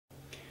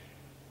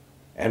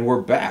And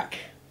we're back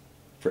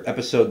for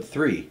episode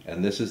 3,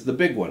 and this is the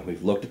big one.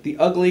 We've looked at the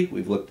ugly,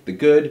 we've looked at the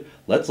good,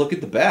 let's look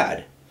at the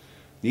bad.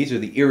 These are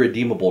the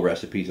irredeemable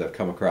recipes I've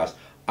come across.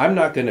 I'm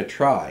not going to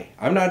try.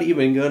 I'm not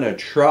even going to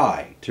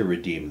try to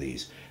redeem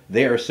these.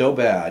 They are so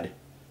bad,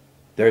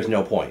 there's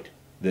no point.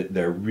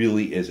 There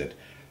really isn't.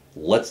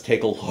 Let's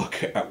take a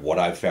look at what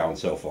I've found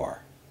so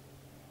far.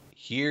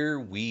 Here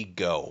we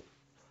go.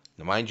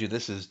 Now, mind you,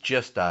 this is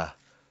just a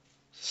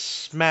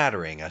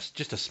smattering,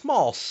 just a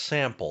small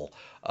sample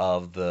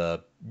of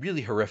the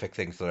really horrific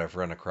things that I've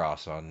run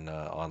across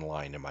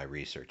online in my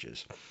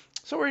researches.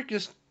 So we're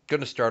just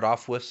going to start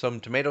off with some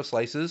tomato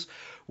slices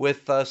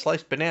with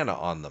sliced banana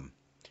on them.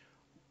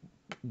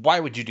 Why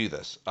would you do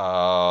this?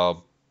 I'm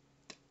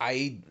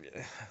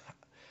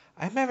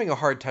having a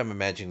hard time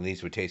imagining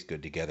these would taste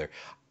good together,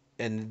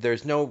 and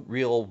there's no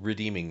real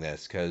redeeming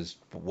this because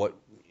what?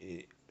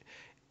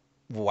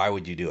 Why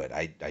would you do it?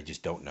 I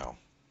just don't know.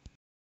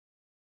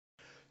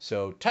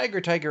 So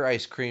Tiger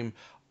ice cream.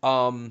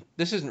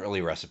 This isn't really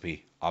a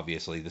recipe.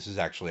 Obviously, this is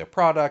actually a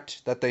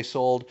product that they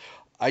sold.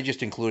 I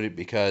just included it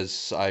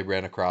because I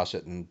ran across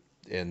it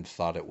and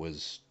thought it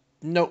was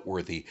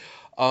noteworthy.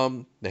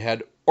 They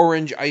had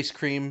orange ice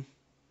cream.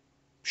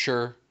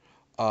 Sure.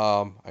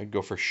 I'd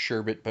go for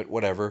sherbet, but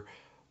whatever.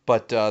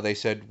 But they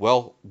said,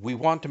 well, we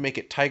want to make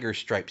it tiger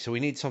striped, so we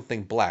need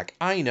something black.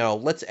 I know.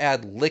 Let's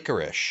add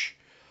licorice.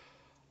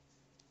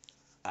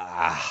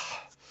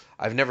 Ah,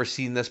 I've never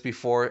seen this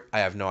before. I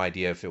have no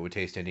idea if it would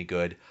taste any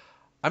good.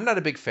 I'm not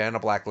a big fan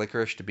of black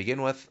licorice to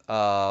begin with.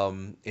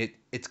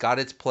 It's got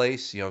its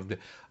place,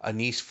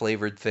 anise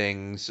flavored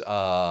things,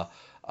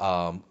 ouzo,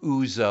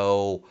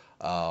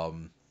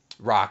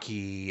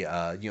 rocky,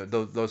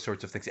 those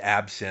sorts of things.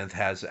 Absinthe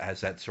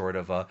has that sort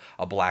of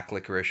a black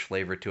licorice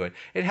flavor to it.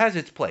 It has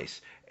its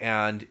place,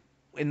 and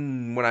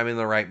when I'm in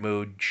the right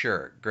mood,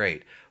 sure,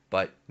 great.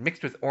 But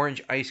mixed with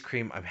orange ice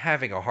cream, I'm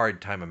having a hard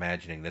time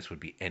imagining this would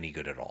be any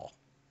good at all.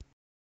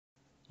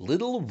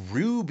 Little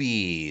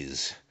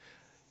rubies.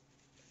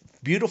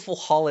 Beautiful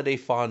holiday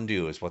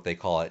fondue is what they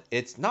call it.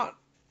 It's not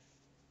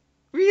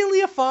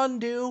really a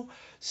fondue.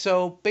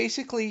 So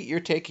basically, you're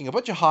taking a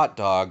bunch of hot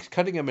dogs,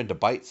 cutting them into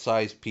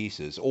bite-sized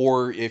pieces,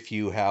 or if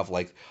you have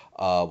like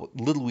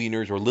little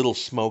wieners or little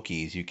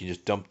smokies, you can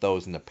just dump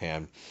those in the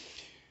pan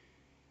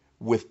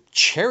with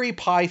cherry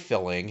pie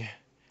filling,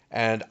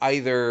 and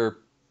either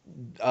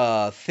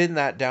thin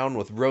that down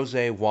with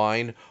rosé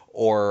wine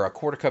or a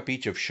quarter cup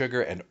each of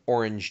sugar and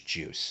orange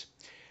juice.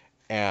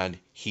 And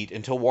heat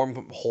until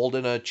warm, hold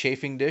in a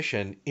chafing dish,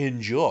 and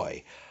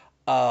enjoy.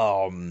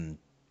 Um,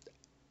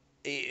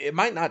 it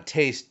might not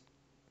taste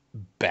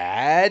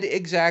bad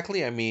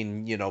exactly. I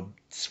mean,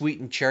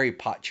 sweetened cherry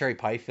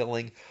pie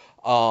filling.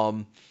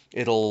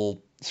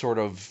 It'll sort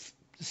of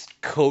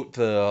coat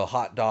the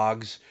hot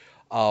dogs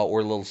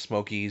or little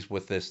smokies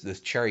with this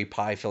cherry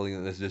pie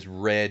filling. This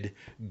red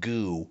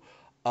goo.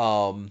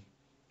 Um,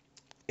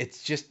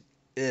 it's just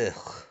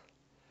ugh.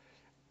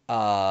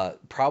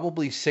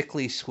 Probably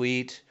sickly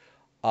sweet.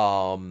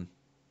 Um,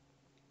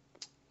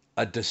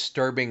 a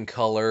disturbing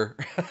color.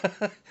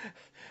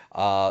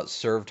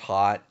 Served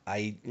hot.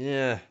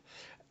 There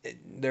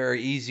are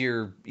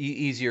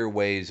easier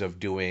ways of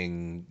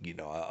doing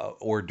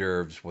hors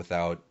d'oeuvres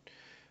without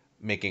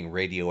making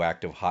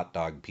radioactive hot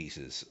dog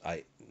pieces.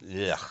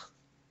 Ugh.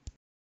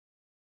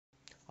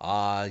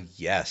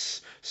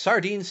 Yes,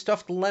 sardine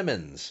stuffed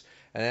lemons.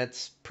 And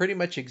that's pretty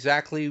much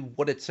exactly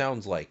what it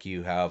sounds like.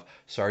 You have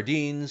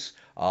sardines,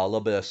 a little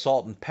bit of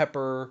salt and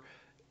pepper,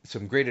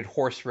 some grated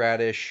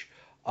horseradish,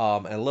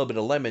 and a little bit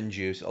of lemon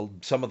juice.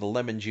 Some of the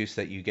lemon juice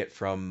that you get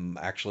from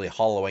actually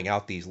hollowing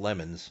out these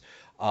lemons,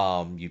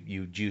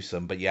 you juice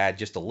them, but you add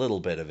just a little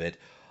bit of it.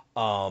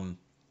 Um,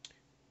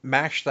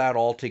 Mash that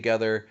all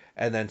together,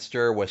 and then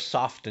stir with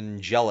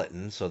softened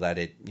gelatin so that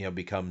it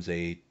becomes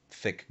a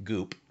thick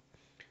goop.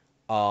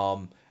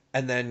 Um,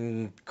 and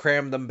then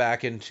cram them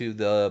back into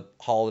the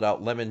hollowed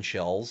out lemon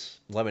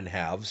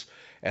halves,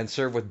 and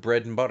serve with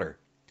bread and butter.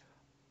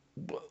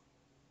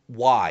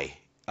 Why?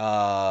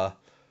 To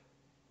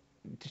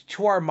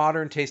our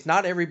modern taste,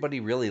 not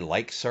everybody really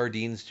likes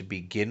sardines to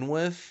begin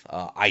with.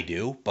 I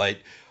do, but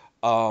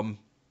um,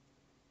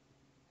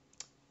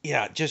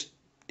 yeah, just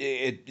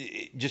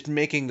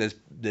making this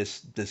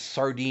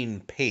sardine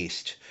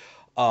paste.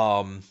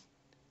 Um,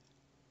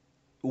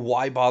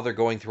 why bother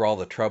going through all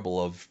the trouble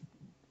of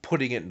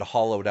putting it into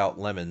hollowed out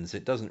lemons?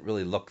 It doesn't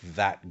really look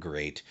that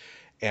great.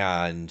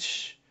 And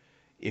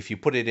if you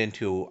put it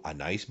into a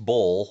nice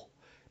bowl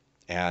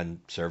and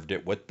served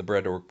it with the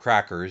bread or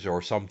crackers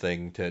or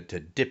something to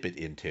dip it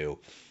into,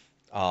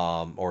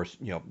 or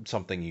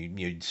something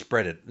you'd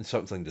spread it,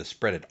 something to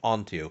spread it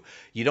onto,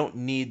 you don't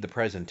need the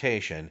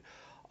presentation.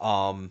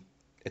 Um,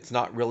 it's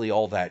not really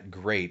all that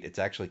great. It's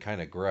actually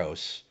kind of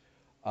gross.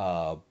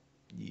 Uh,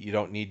 you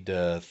don't need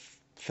to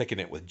thicken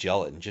it with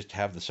gelatin. Just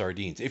have the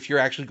sardines. If you're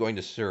actually going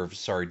to serve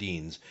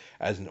sardines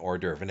as an hors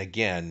d'oeuvre, and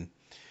again,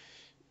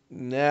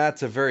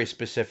 that's a very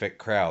specific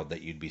crowd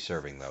that you'd be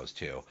serving those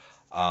to.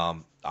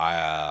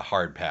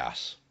 Hard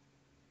pass.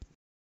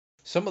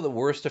 Some of the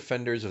worst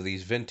offenders of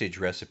these vintage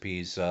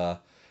recipes,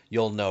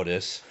 you'll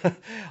notice,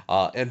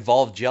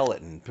 involve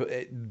gelatin.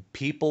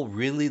 People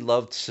really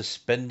loved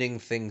suspending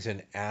things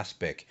in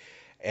aspic,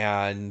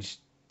 and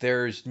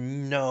there's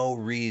no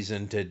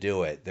reason to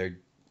do it.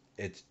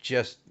 It's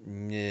just,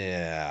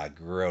 yeah,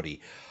 grody.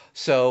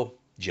 So,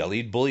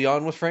 jellied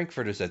bouillon with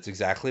frankfurters, that's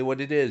exactly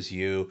what it is.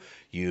 You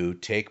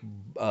take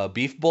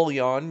beef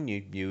bouillon,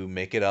 you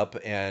make it up,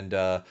 and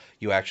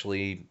you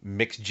actually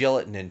mix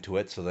gelatin into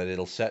it so that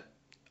it'll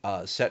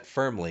set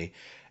firmly.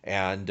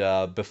 And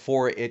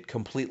before it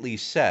completely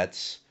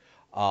sets,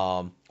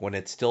 when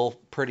it's still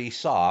pretty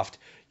soft,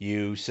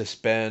 you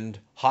suspend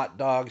hot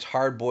dogs,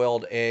 hard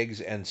boiled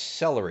eggs, and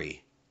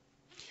celery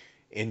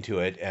into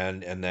it,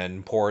 and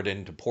then pour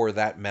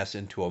that mess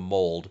into a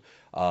mold,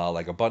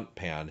 like a bundt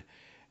pan,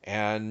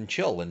 and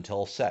chill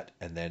until set,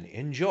 and then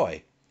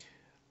enjoy.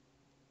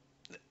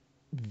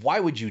 Why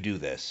would you do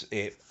this?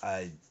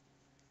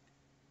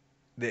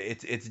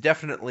 It's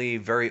definitely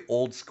very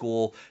old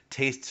school.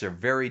 Tastes are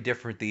very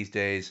different these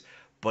days,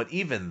 but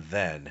even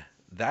then,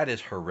 that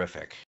is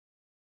horrific.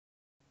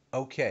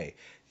 Okay,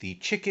 the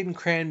chicken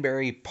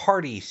cranberry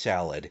party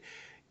salad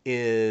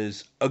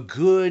is a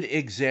good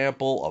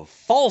example of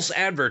false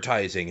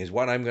advertising, is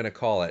what I'm going to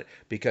call it.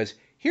 Because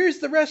here's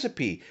the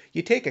recipe: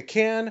 you take a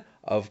can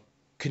of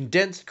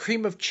condensed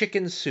cream of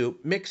chicken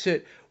soup, mix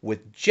it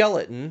with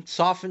gelatin,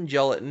 softened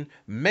gelatin,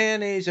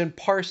 mayonnaise, and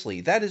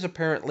parsley. That is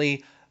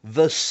apparently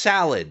the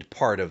salad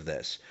part of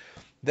this.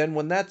 Then,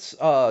 when that's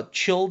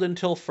chilled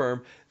until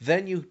firm,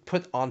 then you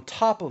put on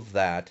top of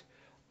that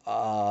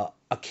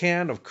a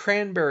can of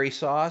cranberry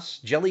sauce,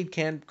 jellied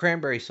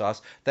cranberry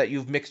sauce that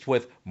you've mixed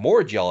with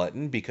more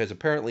gelatin because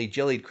apparently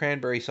jellied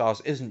cranberry sauce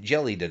isn't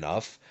jellied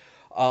enough.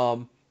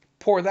 Um,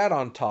 Pour that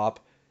on top,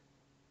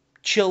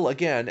 chill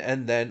again,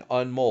 and then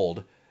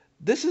unmold.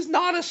 This is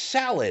not a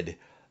salad.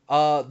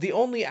 The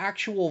only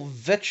actual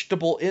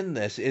vegetable in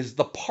this is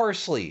the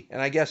parsley,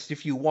 and I guess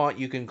if you want,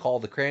 you can call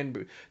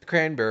the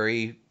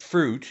cranberry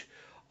fruit,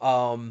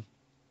 um,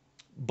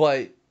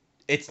 but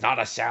it's not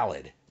a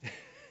salad.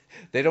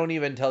 They don't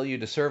even tell you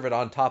to serve it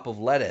on top of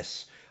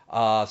lettuce,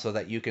 so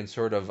that you can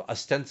sort of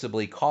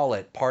ostensibly call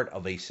it part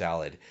of a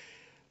salad.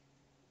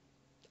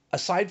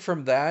 Aside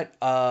from that,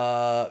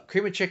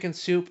 cream of chicken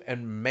soup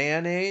and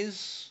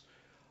mayonnaise,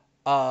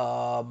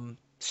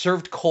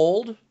 served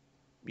cold.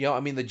 I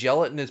mean, the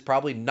gelatin is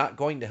probably not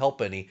going to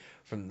help any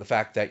from the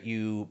fact that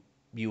you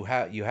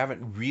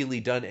haven't really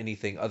done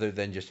anything other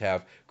than just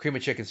have cream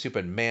of chicken soup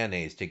and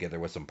mayonnaise together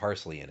with some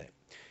parsley in it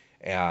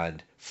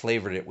and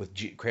flavored it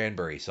with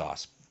cranberry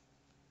sauce.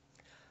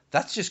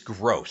 That's just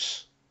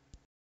gross.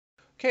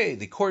 Okay,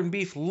 the corned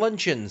beef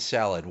luncheon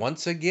salad.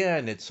 Once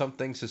again, it's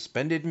something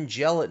suspended in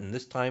gelatin.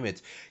 This time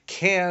it's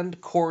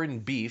canned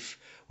corned beef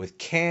with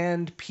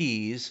canned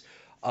peas,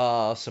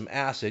 some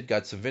acid,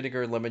 got some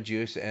vinegar, lemon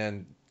juice,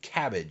 and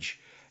cabbage,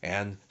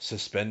 and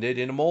suspended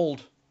in a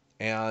mold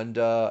and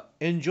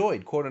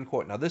enjoyed, quote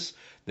unquote.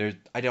 Now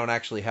I don't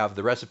actually have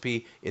the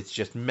recipe. It's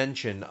just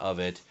mention of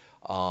it.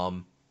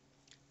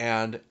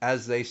 And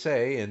as they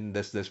say in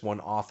this one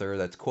author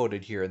that's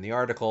quoted here in the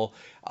article,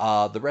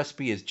 the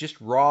recipe is just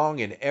wrong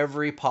in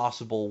every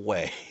possible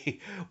way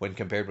when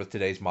compared with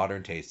today's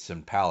modern tastes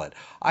and palate.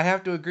 I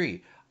have to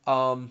agree.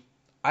 Um,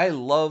 I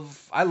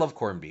love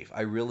corned beef.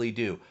 I really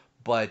do.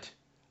 But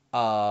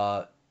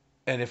uh,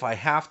 and if I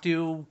have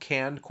to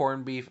canned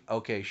corned beef,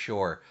 okay,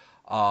 sure.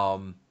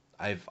 Um,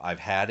 I've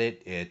had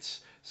it. It's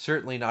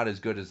certainly not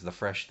as good as the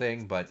fresh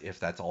thing, but if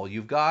that's all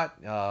you've got,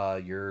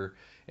 you're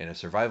in a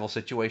survival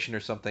situation or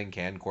something.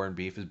 Canned corned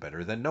beef is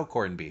better than no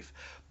corned beef.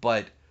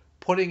 But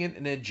putting it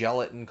in a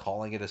gelatin,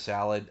 calling it a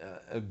salad,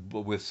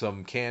 with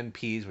some canned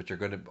peas, which are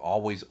going to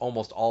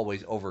almost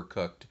always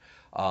overcooked,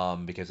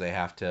 because they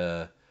have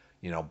to,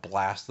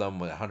 blast them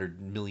with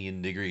 100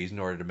 million degrees in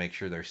order to make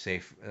sure they're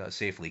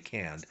safely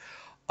canned.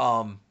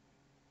 Um,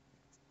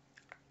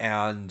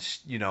 and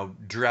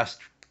dressed,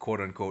 quote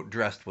unquote,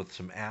 dressed with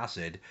some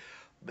acid.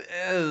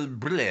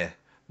 Bleh,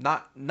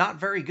 not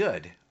very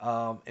good.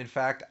 In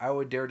fact, I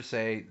would dare to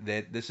say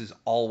that this is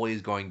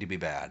always going to be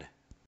bad.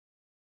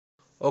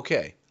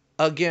 Okay,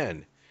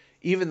 again,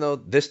 even though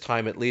this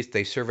time at least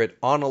they serve it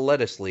on a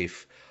lettuce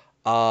leaf,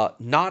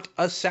 not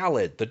a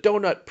salad. The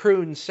donut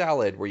prune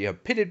salad, where you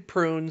have pitted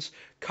prunes,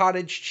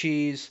 cottage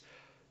cheese,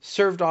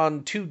 served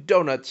on two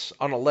donuts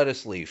on a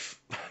lettuce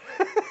leaf.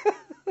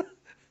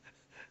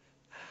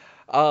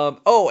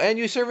 Oh, and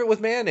you serve it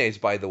with mayonnaise,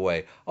 by the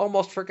way.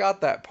 Almost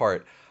forgot that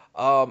part.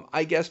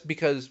 I guess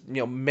because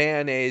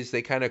mayonnaise,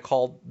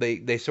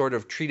 they sort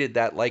of treated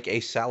that like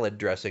a salad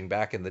dressing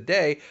back in the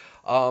day.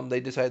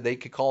 They decided they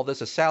could call this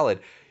a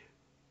salad.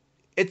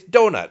 It's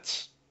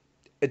donuts.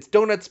 It's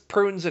donuts,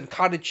 prunes, and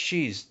cottage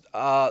cheese.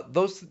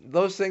 Those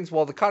things.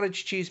 Well, the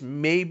cottage cheese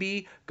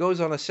maybe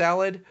goes on a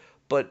salad,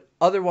 but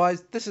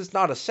otherwise, this is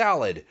not a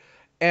salad,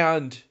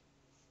 and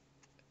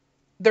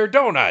they're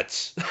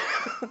donuts.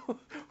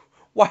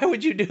 Why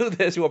would you do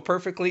this to a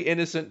perfectly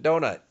innocent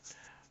donut?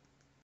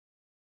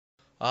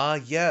 Ah,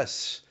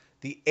 yes,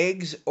 the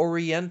eggs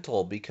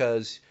Oriental,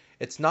 because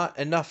It's not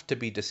enough to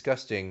be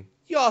disgusting.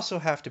 You also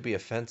have to be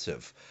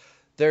offensive.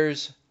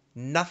 There's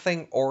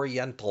nothing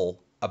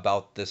oriental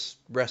about this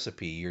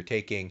recipe. You're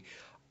taking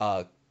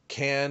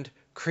canned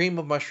cream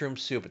of mushroom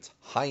soup. It's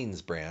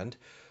Heinz brand,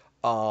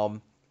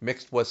 um,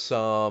 mixed with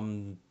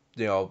some,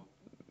 you know,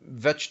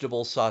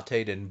 vegetable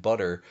sautéed in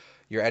butter.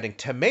 You're adding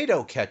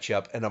tomato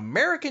ketchup and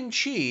American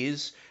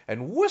cheese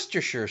and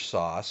Worcestershire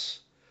sauce,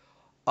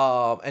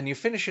 and you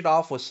finish it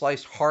off with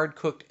sliced hard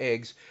cooked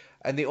eggs.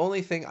 And the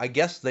only thing I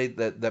guess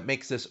that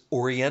makes this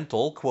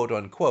oriental, quote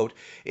unquote,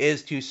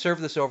 is to serve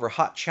this over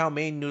hot chow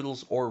mein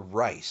noodles or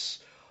rice.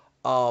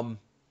 Um,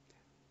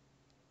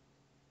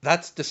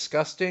 that's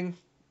disgusting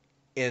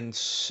in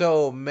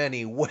so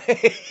many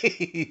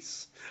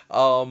ways.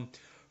 um,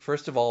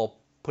 First of all,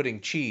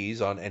 putting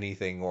cheese on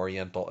anything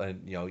Oriental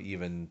and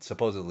even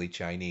supposedly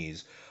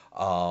Chinese.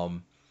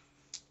 Um,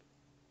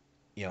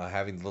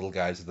 Having the little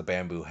guys with the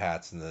bamboo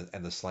hats and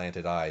the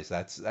slanted eyes.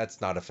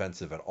 That's not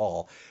offensive at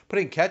all.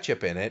 Putting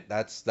ketchup in it,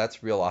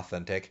 that's real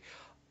authentic.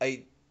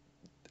 I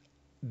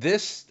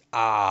this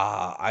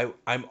I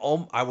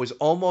was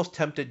almost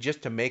tempted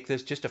just to make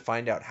this just to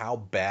find out how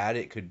bad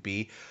it could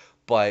be,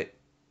 but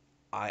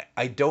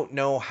I don't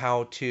know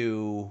how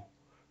to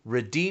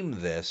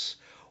redeem this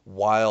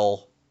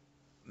while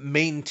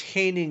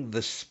maintaining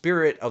the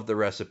spirit of the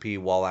recipe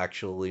while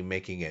actually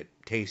making it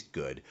taste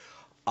good.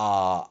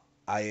 Uh,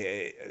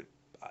 I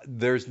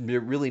There's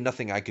really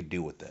nothing I could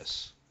do with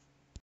this.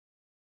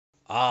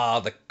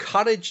 The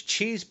cottage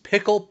cheese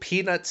pickle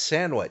peanut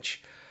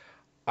sandwich.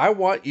 I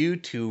want you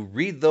to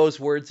read those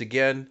words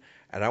again,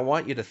 and I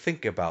want you to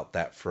think about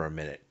that for a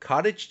minute.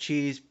 Cottage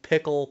cheese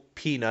pickle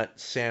peanut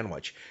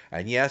sandwich.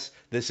 And yes,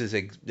 that's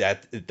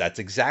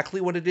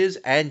exactly what it is,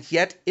 and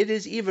yet it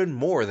is even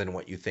more than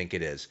what you think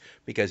it is.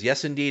 Because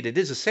yes, indeed, it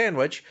is a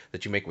sandwich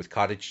that you make with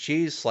cottage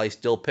cheese,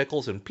 sliced dill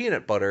pickles, and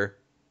peanut butter.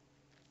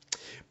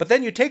 But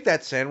then you take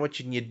that sandwich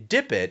and you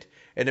dip it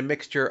in a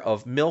mixture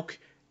of milk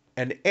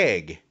and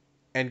egg.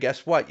 And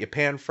guess what? You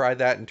pan fry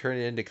that and turn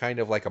it into kind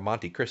of like a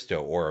Monte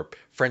Cristo or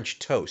French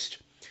toast.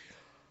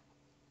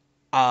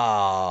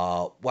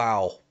 Wow.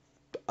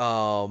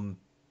 Um,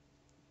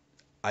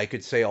 I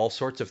could say all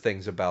sorts of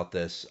things about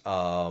this.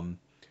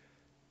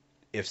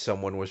 If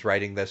someone was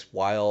writing this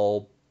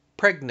while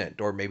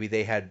pregnant, or maybe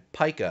they had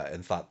pica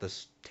and thought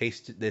this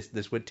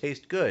would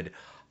taste good.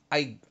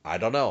 I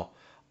don't know.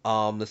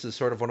 This is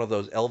sort of one of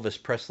those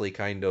Elvis Presley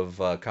kind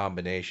of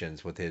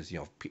combinations with his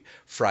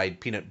fried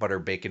peanut butter,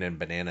 bacon, and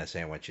banana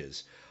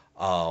sandwiches.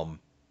 Um,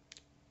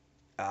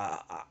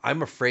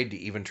 I'm afraid to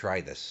even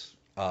try this.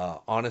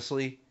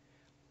 Honestly,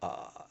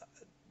 uh,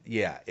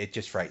 yeah, it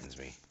just frightens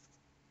me.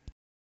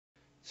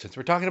 Since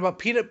we're talking about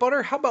peanut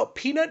butter, how about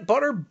peanut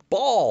butter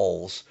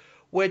balls?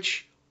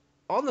 Which,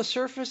 on the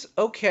surface,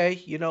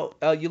 okay, you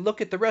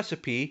look at the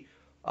recipe,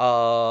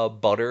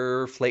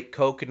 butter, flake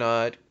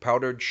coconut,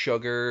 powdered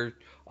sugar,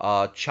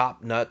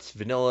 chopped nuts,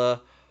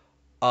 vanilla.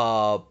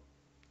 Uh,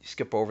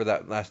 Skip over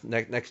that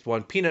next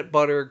one. Peanut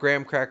butter,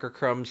 graham cracker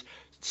crumbs,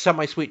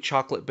 semi-sweet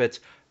chocolate bits.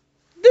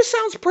 This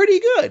sounds pretty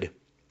good,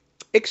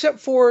 except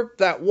for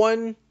that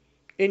one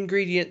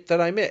ingredient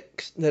that I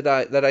mixed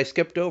that I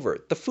skipped over,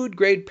 the food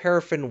grade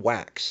paraffin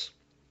wax.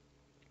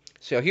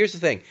 So here's the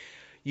thing.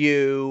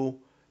 You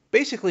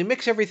basically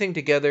mix everything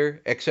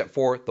together except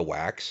for the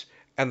wax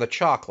and the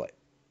chocolate.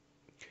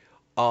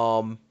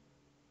 Um,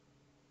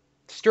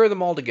 Stir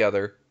them all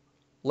together.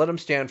 Let them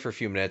stand for a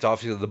few minutes.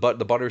 Obviously,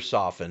 the butter's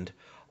softened.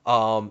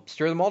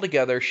 Stir them all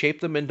together. Shape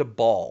them into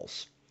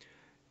balls.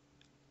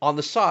 On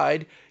the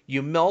side,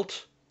 you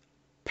melt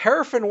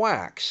paraffin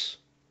wax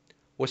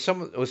with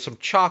some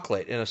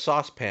chocolate in a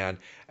saucepan,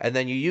 and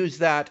then you use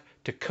that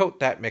to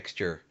coat that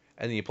mixture.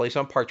 And then you place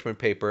on parchment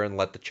paper and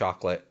let the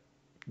chocolate,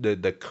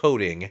 the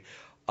coating,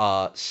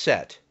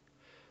 set.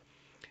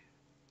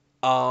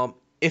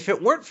 If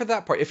it weren't for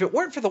that part, if it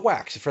weren't for the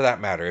wax, for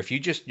that matter, if you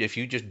just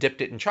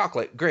dipped it in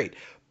chocolate, great.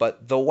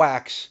 But the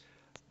wax,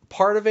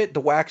 part of it, the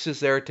wax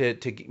is there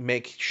to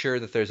make sure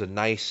that there's a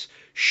nice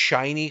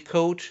shiny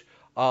coat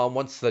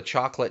once the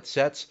chocolate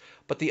sets.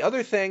 But the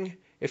other thing,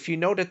 if you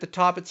note at the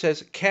top, it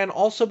says can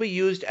also be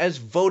used as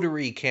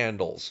votary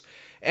candles.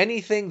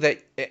 Anything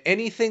that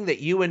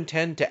you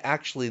intend to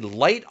actually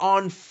light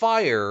on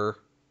fire,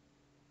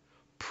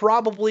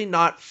 probably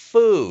not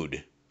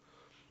food.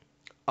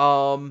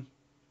 Um,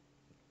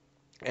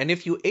 And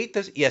if you ate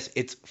this, yes,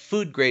 it's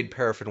food grade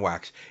paraffin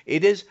wax.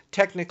 It is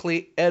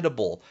technically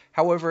edible.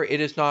 However, it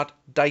is not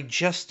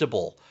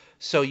digestible.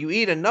 So you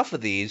eat enough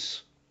of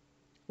these,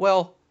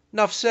 well,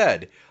 enough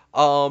said.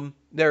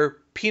 They're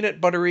peanut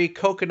buttery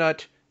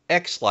coconut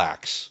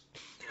X-lax.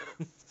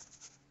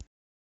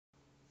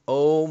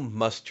 Oh,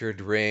 mustard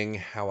ring,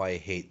 how I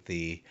hate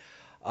thee.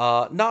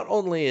 Not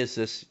only is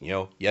this,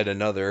 yet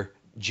another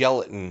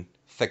gelatin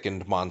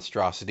thickened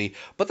monstrosity,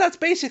 but that's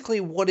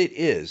basically what it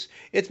is.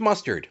 It's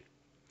mustard.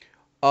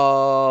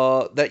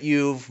 That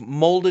you've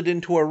molded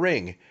into a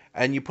ring,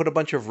 and you put a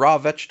bunch of raw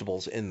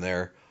vegetables in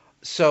there.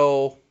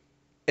 So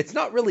it's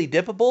not really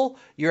dippable.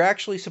 You're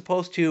actually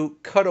supposed to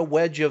cut a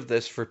wedge of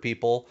this for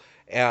people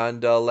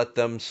and let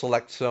them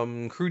select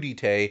some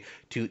crudité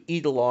to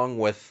eat along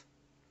with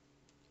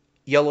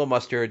yellow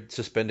mustard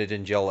suspended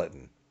in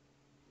gelatin.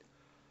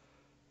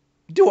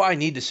 Do I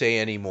need to say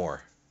any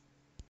more?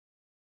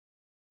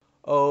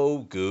 Oh,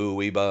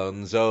 gooey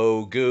buns,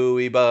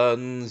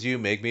 you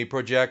make me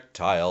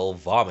projectile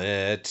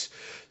vomit.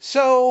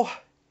 So,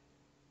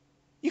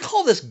 you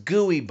call this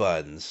gooey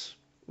buns.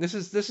 This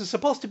is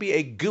supposed to be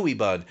a gooey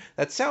bun.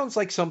 That sounds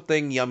like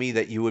something yummy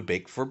that you would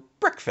bake for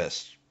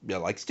breakfast,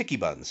 like sticky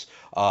buns,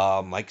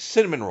 like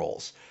cinnamon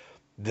rolls.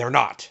 They're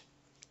not.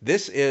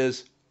 This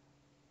is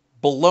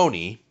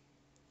bologna.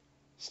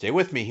 Stay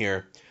with me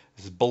here.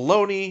 This is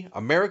bologna,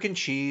 American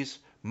cheese,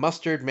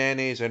 mustard,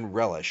 mayonnaise, and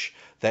relish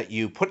that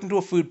you put into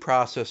a food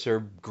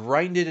processor,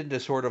 grind it into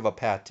sort of a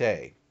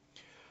pate.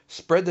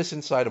 Spread this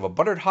inside of a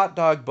buttered hot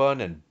dog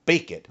bun and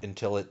bake it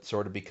until it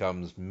sort of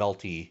becomes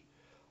melty.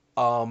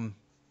 Um,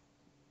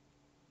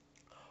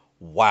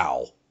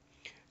 wow.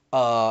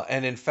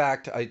 And in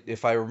fact,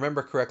 if I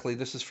remember correctly,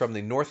 this is from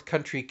the North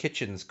Country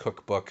Kitchens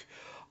cookbook.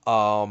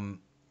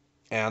 Um,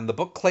 and the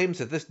book claims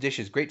that this dish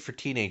is great for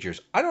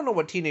teenagers. I don't know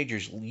what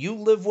teenagers you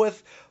live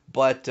with,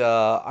 but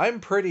I'm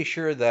pretty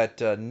sure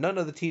that none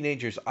of the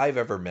teenagers I've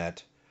ever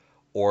met,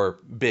 or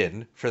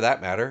been for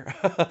that matter,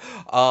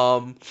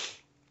 um,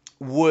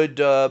 would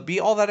be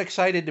all that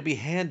excited to be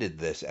handed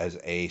this as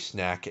a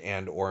snack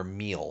and or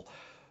meal.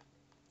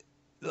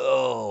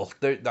 Oh,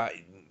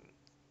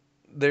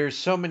 there's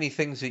so many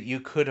things that you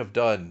could have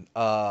done.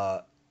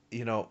 How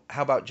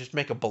about just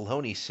make a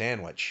bologna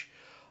sandwich?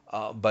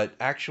 But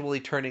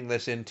actually turning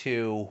this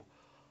into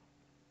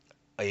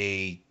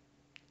a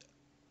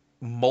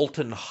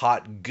molten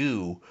hot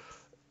goo,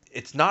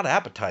 it's not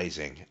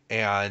appetizing.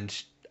 And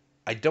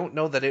I don't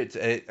know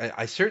that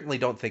I certainly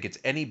don't think it's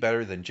any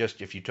better than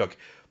just if you took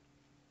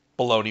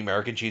bologna,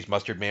 American cheese,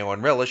 mustard, mayo,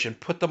 and relish and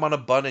put them on a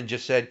bun and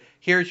just said,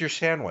 here's your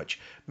sandwich.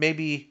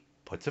 Maybe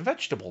put some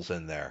vegetables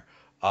in there,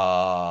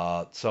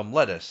 some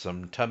lettuce,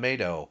 some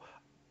tomato.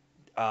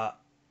 Uh,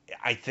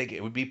 I think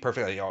it would be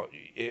perfectly,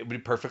 it would be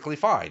perfectly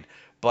fine.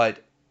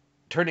 But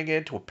turning it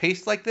into a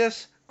paste like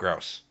this,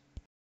 gross.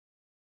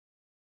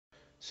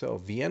 So,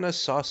 Vienna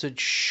sausage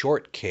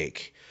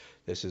shortcake.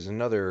 This is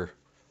another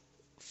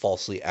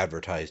falsely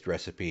advertised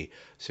recipe.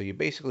 So, you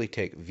basically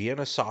take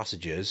Vienna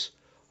sausages,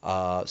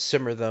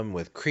 simmer them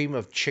with cream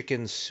of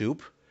chicken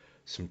soup,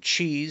 some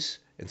cheese,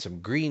 and some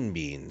green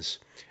beans,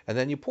 and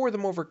then you pour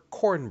them over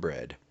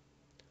cornbread.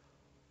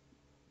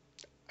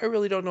 I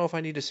really don't know if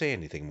I need to say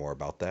anything more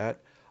about that.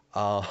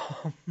 Uh,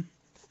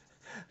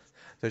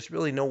 there's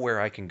really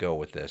nowhere I can go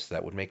with this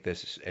that would make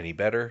this any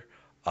better.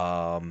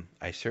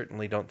 I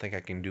certainly don't think I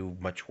can do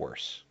much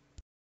worse.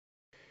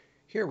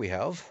 Here we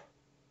have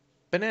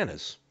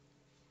bananas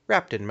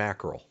wrapped in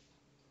mackerel.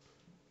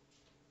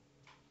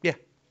 Yeah,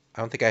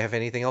 I don't think I have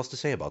anything else to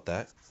say about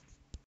that.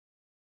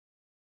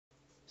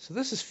 So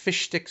this is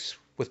fish sticks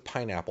with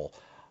pineapple.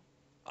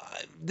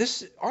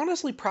 This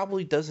honestly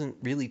probably doesn't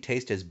really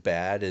taste as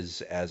bad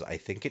as I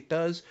think it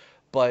does,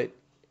 but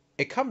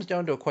it comes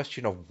down to a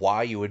question of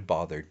why you would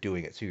bother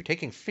doing it. So you're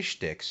taking fish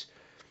sticks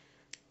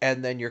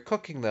and then you're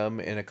cooking them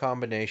in a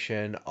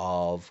combination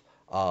of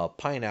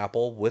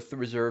pineapple with the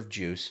reserved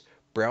juice,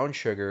 brown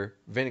sugar,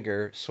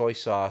 vinegar, soy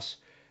sauce,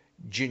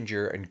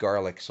 ginger, and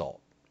garlic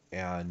salt.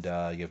 And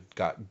you've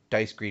got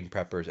diced green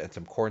peppers and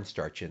some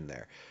cornstarch in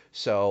there.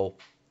 So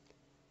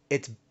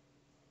it's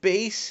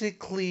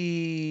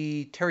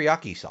basically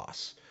teriyaki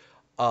sauce.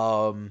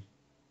 Um,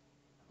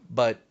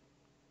 but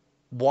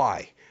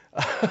why?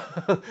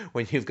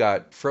 When you've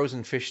got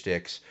frozen fish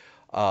sticks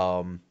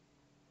um,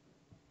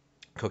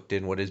 cooked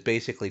in what is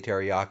basically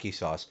teriyaki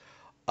sauce,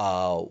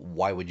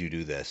 why would you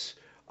do this?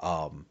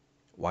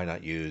 Why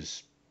not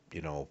use,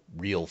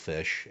 real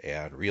fish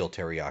and real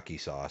teriyaki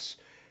sauce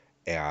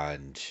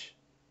and,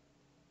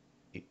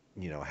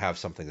 have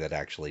something that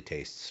actually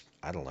tastes,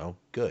 I don't know,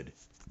 good?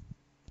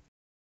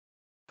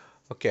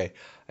 Okay,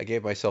 I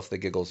gave myself the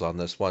giggles on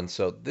this one.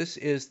 So this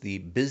is the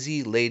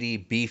Busy Lady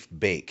Beef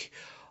Bake.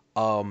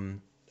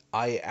 Um,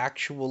 I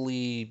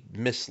actually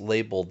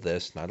mislabeled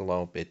this, and I don't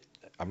know,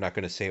 I'm not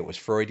going to say it was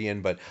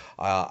Freudian, but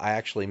I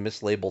actually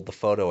mislabeled the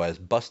photo as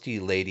Busty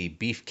Lady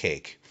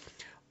Beefcake,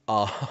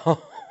 uh,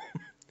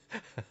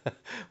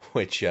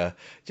 which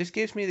just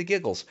gives me the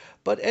giggles.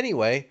 But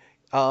anyway,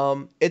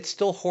 it's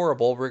still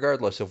horrible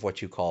regardless of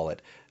what you call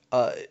it.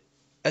 Uh,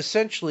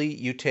 Essentially,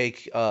 you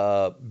take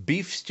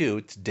beef stew,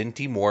 it's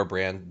Dinty Moore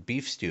brand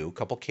beef stew, a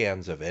couple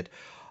cans of it,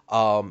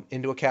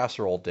 into a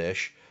casserole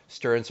dish,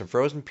 stir in some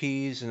frozen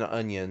peas and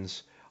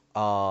onions,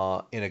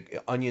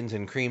 onions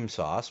and cream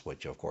sauce,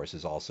 which of course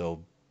is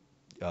also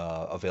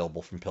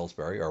available from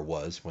Pillsbury, or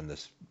was when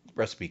this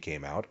recipe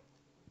came out.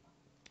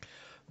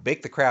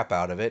 Bake the crap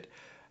out of it,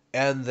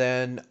 and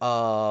then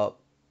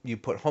you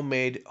put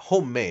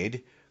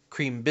homemade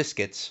cream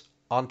biscuits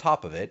on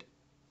top of it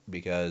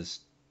because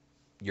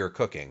you're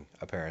cooking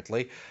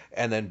apparently,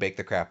 and then bake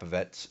the crap of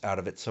it out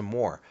of it some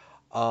more.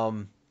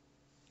 Um,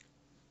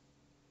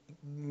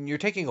 you're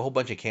taking a whole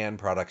bunch of canned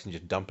products and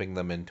just dumping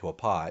them into a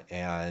pot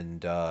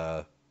and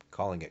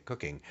calling it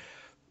cooking.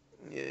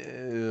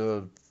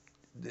 Uh,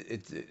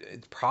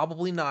 it's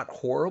probably not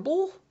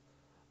horrible.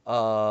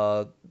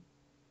 Uh,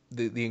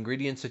 the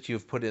ingredients that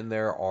you've put in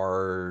there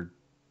are,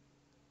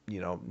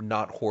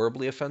 not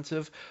horribly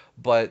offensive,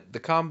 but the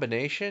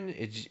combination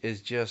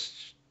is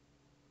just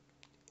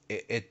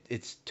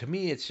it's to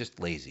me it's just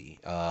lazy.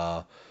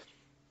 I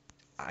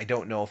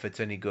don't know if it's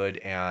any good,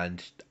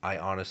 and I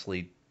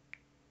honestly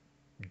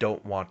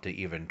don't want to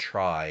even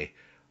try,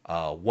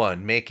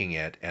 one, making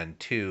it, and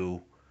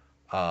two,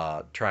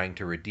 trying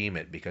to redeem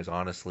it, because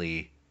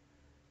honestly,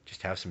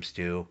 just have some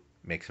stew,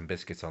 make some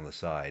biscuits on the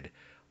side.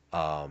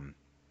 Um,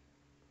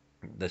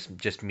 this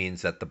just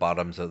means that the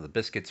bottoms of the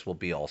biscuits will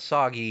be all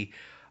soggy.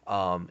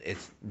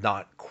 It's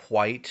not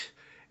quite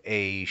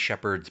a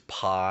shepherd's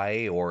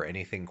pie or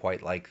anything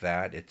quite like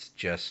that. It's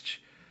just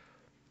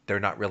they're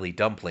not really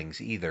dumplings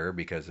either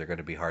because they're going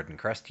to be hard and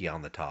crusty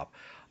on the top.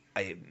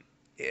 I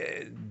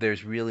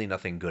there's really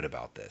nothing good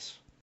about this.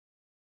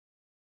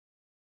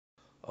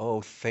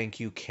 Oh, thank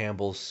you,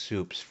 Campbell's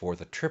Soups, for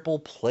the triple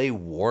play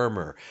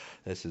warmer.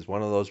 This is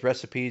one of those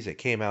recipes that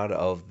came out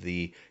of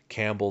the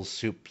Campbell's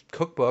Soup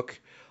cookbook.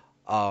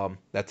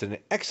 That's an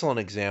excellent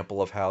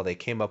example of how they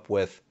came up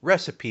with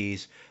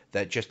recipes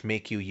that just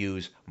make you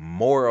use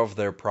more of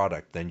their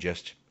product than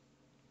just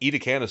eat a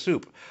can of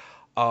soup.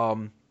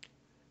 Um,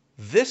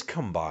 this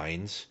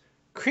combines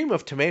cream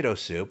of tomato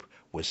soup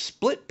with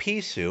split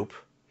pea soup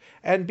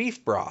and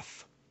beef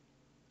broth.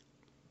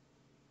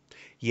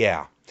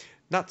 Yeah,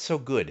 not so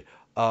good.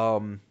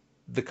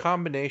 The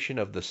combination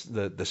of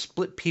the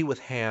split pea with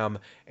ham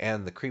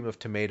and the cream of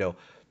tomato,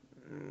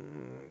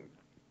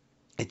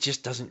 it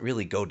just doesn't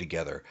really go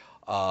together.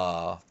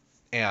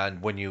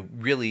 And when you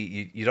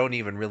don't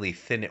even really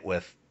thin it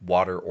with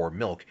water or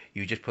milk,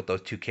 you just put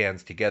those two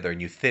cans together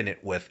and you thin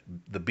it with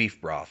the beef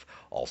broth,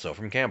 also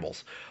from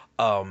Campbell's.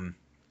 Um,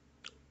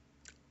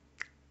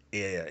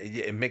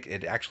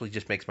 it actually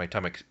just makes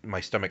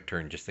my stomach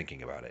turn just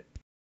thinking about it.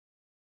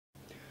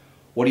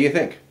 What do you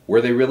think? Were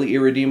they really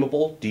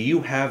irredeemable? Do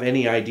you have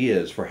any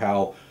ideas for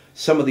how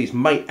some of these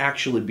might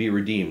actually be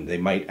redeemed? They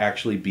might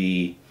actually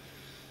be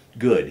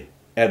good,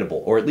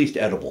 edible, or at least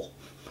edible.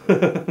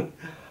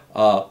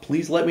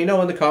 Please let me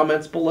know in the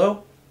comments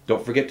below.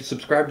 Don't forget to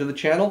subscribe to the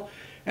channel.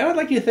 And I'd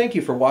like to thank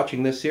you for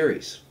watching this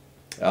series.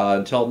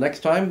 Until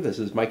next time, this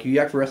is Mike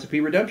Uyak for Recipe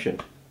Redemption.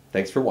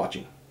 Thanks for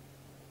watching.